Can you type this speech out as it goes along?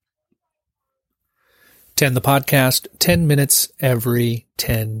10 the podcast, 10 minutes every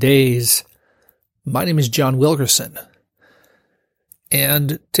 10 days. My name is John Wilkerson,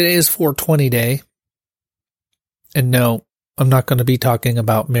 and today is 420 day. And no, I'm not going to be talking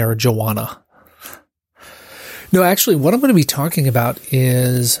about marijuana. No, actually, what I'm going to be talking about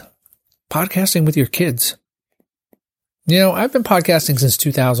is podcasting with your kids. You know, I've been podcasting since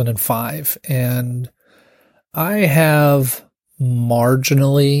 2005, and I have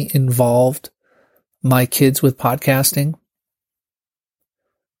marginally involved my kids with podcasting,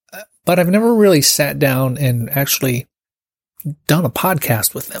 but I've never really sat down and actually done a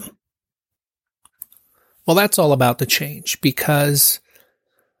podcast with them. Well, that's all about to change because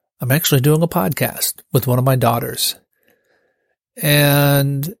I'm actually doing a podcast with one of my daughters,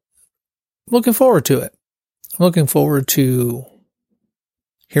 and looking forward to it. Looking forward to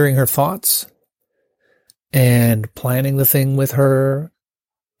hearing her thoughts and planning the thing with her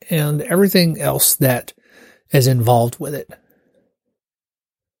and everything else that is involved with it.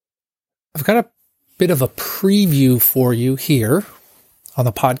 I've got a bit of a preview for you here on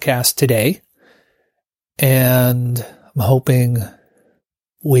the podcast today, and I'm hoping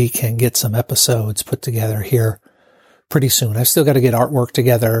we can get some episodes put together here pretty soon. I've still got to get artwork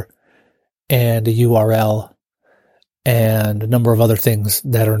together and a URL and a number of other things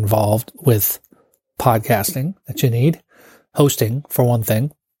that are involved with podcasting that you need. Hosting, for one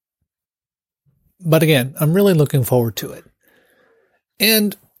thing. But again, I'm really looking forward to it.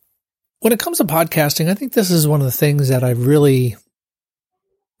 And when it comes to podcasting, I think this is one of the things that I've really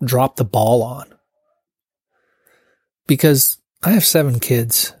dropped the ball on. Because I have 7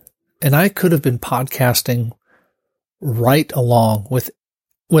 kids, and I could have been podcasting right along with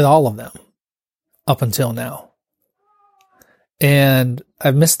all of them up until now. And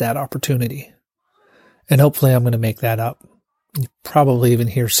I've missed that opportunity. And hopefully I'm going to make that up. You probably even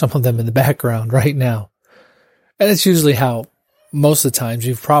hear some of them in the background right now. And it's usually how most of the times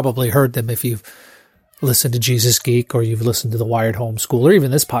you've probably heard them if you've listened to Jesus Geek or you've listened to the Wired Homeschool or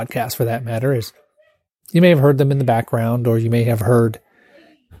even this podcast for that matter, is you may have heard them in the background, or you may have heard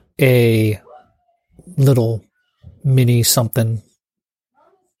a little mini something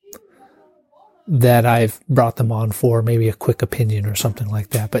that I've brought them on for, maybe a quick opinion or something like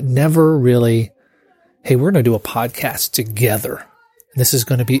that, but never really, hey, we're going to do a podcast together. This is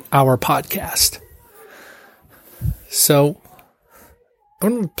going to be our podcast. So I'm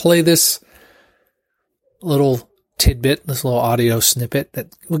going to play this little tidbit, this little audio snippet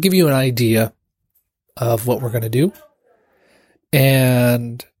that will give you an idea of what we're going to do.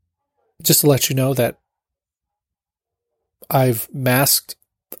 And just to let you know that I've masked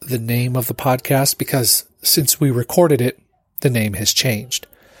the name of the podcast because since we recorded it, the name has changed.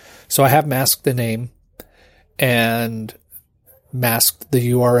 So I have masked the name and masked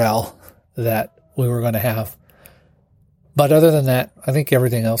the URL that we were going to have. But other than that, I think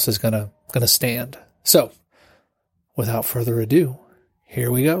everything else is going to stand. So without further ado,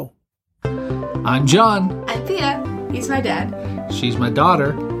 here we go. I'm John. I'm Thea. He's my dad. She's my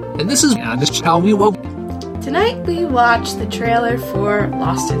daughter. And this is Just How We Woke. Tonight we watched the trailer for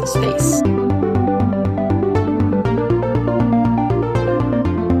Lost in Space.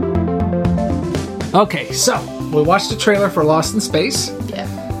 Okay, so we watched the trailer for Lost in Space. Yeah.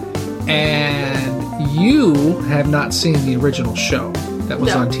 And you have not seen the original show that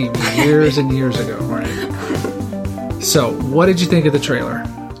was on TV years and years ago, right? So, what did you think of the trailer?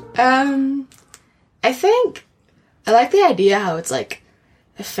 I think I like the idea how it's like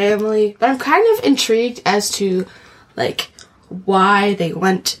a family, but I'm kind of intrigued as to like why they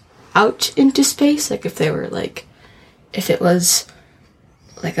went out into space. Like if they were like, if it was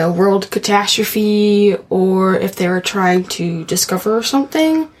like a world catastrophe or if they were trying to discover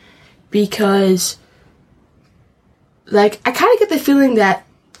something, because like I kind of get the feeling that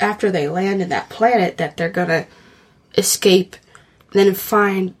after they land in that planet that they're gonna escape and then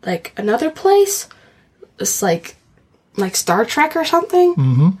find like another place. It's like Star Trek or something.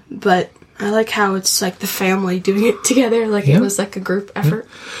 Mm-hmm. But I like how it's like the family doing it together. Like it was like a group effort.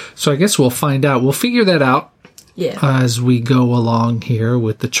 So I guess we'll find out. We'll figure that out as we go along here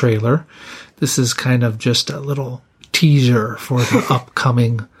with the trailer. This is kind of just a little teaser for the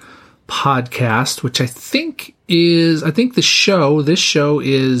upcoming podcast, which this show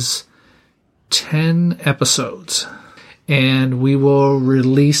is 10 episodes. And we will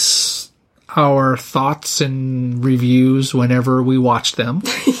release our thoughts and reviews whenever we watch them.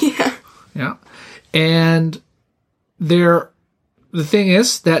 Yeah. And the thing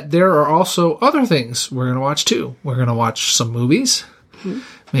is that there are also other things we're going to watch too. We're going to watch some movies,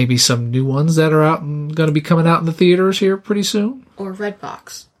 maybe some new ones that are out and going to be coming out in the theaters here pretty soon. Or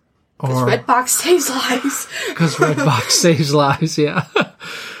Redbox. Because Redbox saves lives. Because Redbox saves lives, yeah.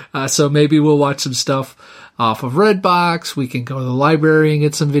 So maybe we'll watch some stuff off of Redbox. We can go to the library and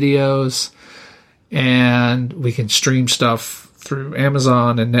get some videos. And we can stream stuff through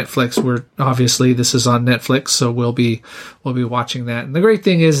Amazon and Netflix. Obviously this is on Netflix, so we'll be watching that. And the great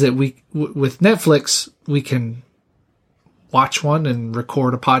thing is that with Netflix, we can watch one and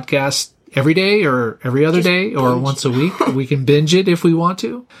record a podcast every day or every other day or once a week. We can binge it if we want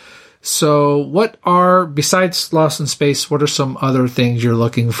to. So besides Lost in Space, what are some other things you're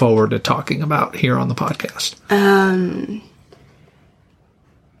looking forward to talking about here on the podcast?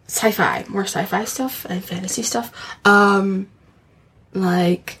 Sci-fi, more sci-fi stuff and fantasy stuff.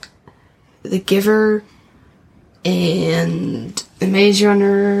 Like The Giver and the Maze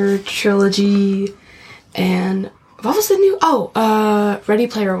Runner trilogy and what was the new? Ready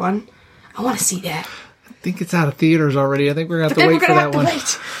Player One. I want to see that. I think it's out of theaters already. I think we're going to have to wait for that one.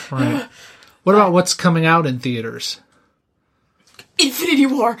 Right. What about what's coming out in theaters? Infinity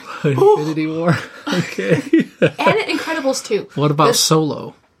War. Infinity War. Okay. And Incredibles 2. What about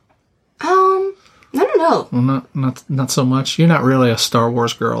Solo? I don't know. Well, not so much. You're not really a Star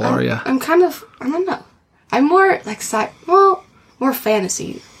Wars girl, are you? I don't know. I'm more like more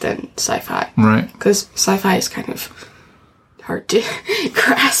fantasy than sci-fi. Right. Because sci-fi is kind of hard to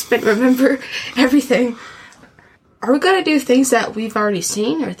grasp and remember everything. Are we going to do things that we've already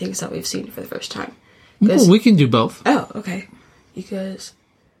seen or things that we've seen for the first time? Well, we can do both. Oh, okay. Because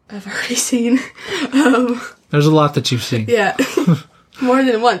I've already seen... There's a lot that you've seen. Yeah. More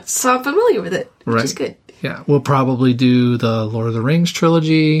than once. So I'm familiar with it, which is good. Yeah. We'll probably do the Lord of the Rings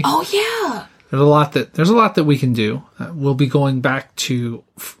trilogy. Oh, yeah. There's a lot that we can do. We'll be going back to...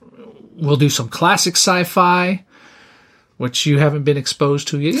 We'll do some classic sci-fi, which you haven't been exposed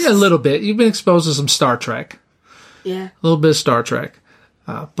to yet. Yeah, a little bit. You've been exposed to some Star Trek. Yeah. A little bit of Star Trek.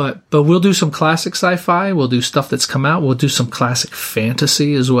 But we'll do some classic sci-fi. We'll do stuff that's come out. We'll do some classic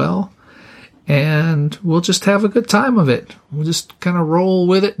fantasy as well. And we'll just have a good time of it. We'll just kind of roll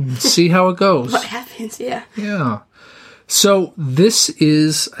with it and see how it goes. What happens, yeah. Yeah. So this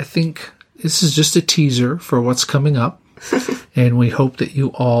is just a teaser for what's coming up. And we hope that you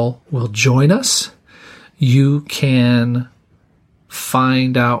all will join us. You can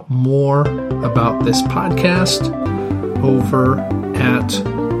find out more about this podcast over at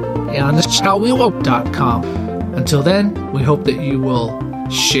honestchowwillow.com. Until then, we hope that you will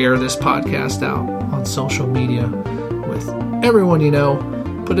share this podcast out on social media with everyone you know.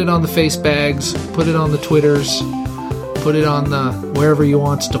 Put it on the face bags, put it on the Twitters, put it on the wherever you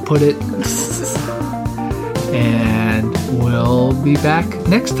want to put it. And we'll be back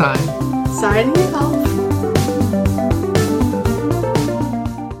next time. Signing off.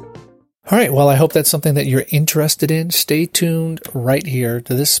 All right. Well, I hope that's something that you're interested in. Stay tuned right here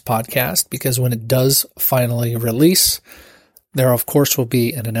to this podcast because when it does finally release, there, of course, will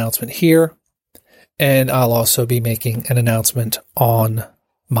be an announcement here. And I'll also be making an announcement on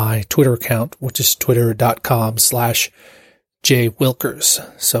my Twitter account, which is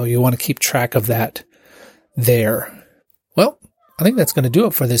twitter.com/jwilkers. So you want to keep track of that there. Well, I think that's going to do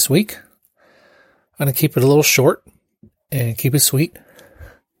it for this week. I'm going to keep it a little short and keep it sweet.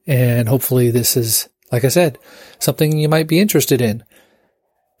 And hopefully this is, like I said, something you might be interested in.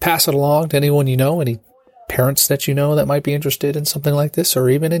 Pass it along to anyone you know, any parents that you know that might be interested in something like this, or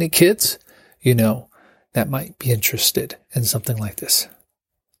even any kids you know that might be interested in something like this.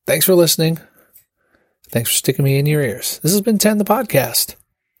 Thanks for listening. Thanks for sticking me in your ears. This has been 10 the podcast.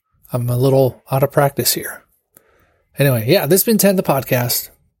 I'm a little out of practice here. Anyway, yeah, this has been 10 the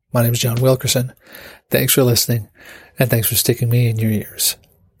podcast. My name is John Wilkerson. Thanks for listening, and thanks for sticking me in your ears.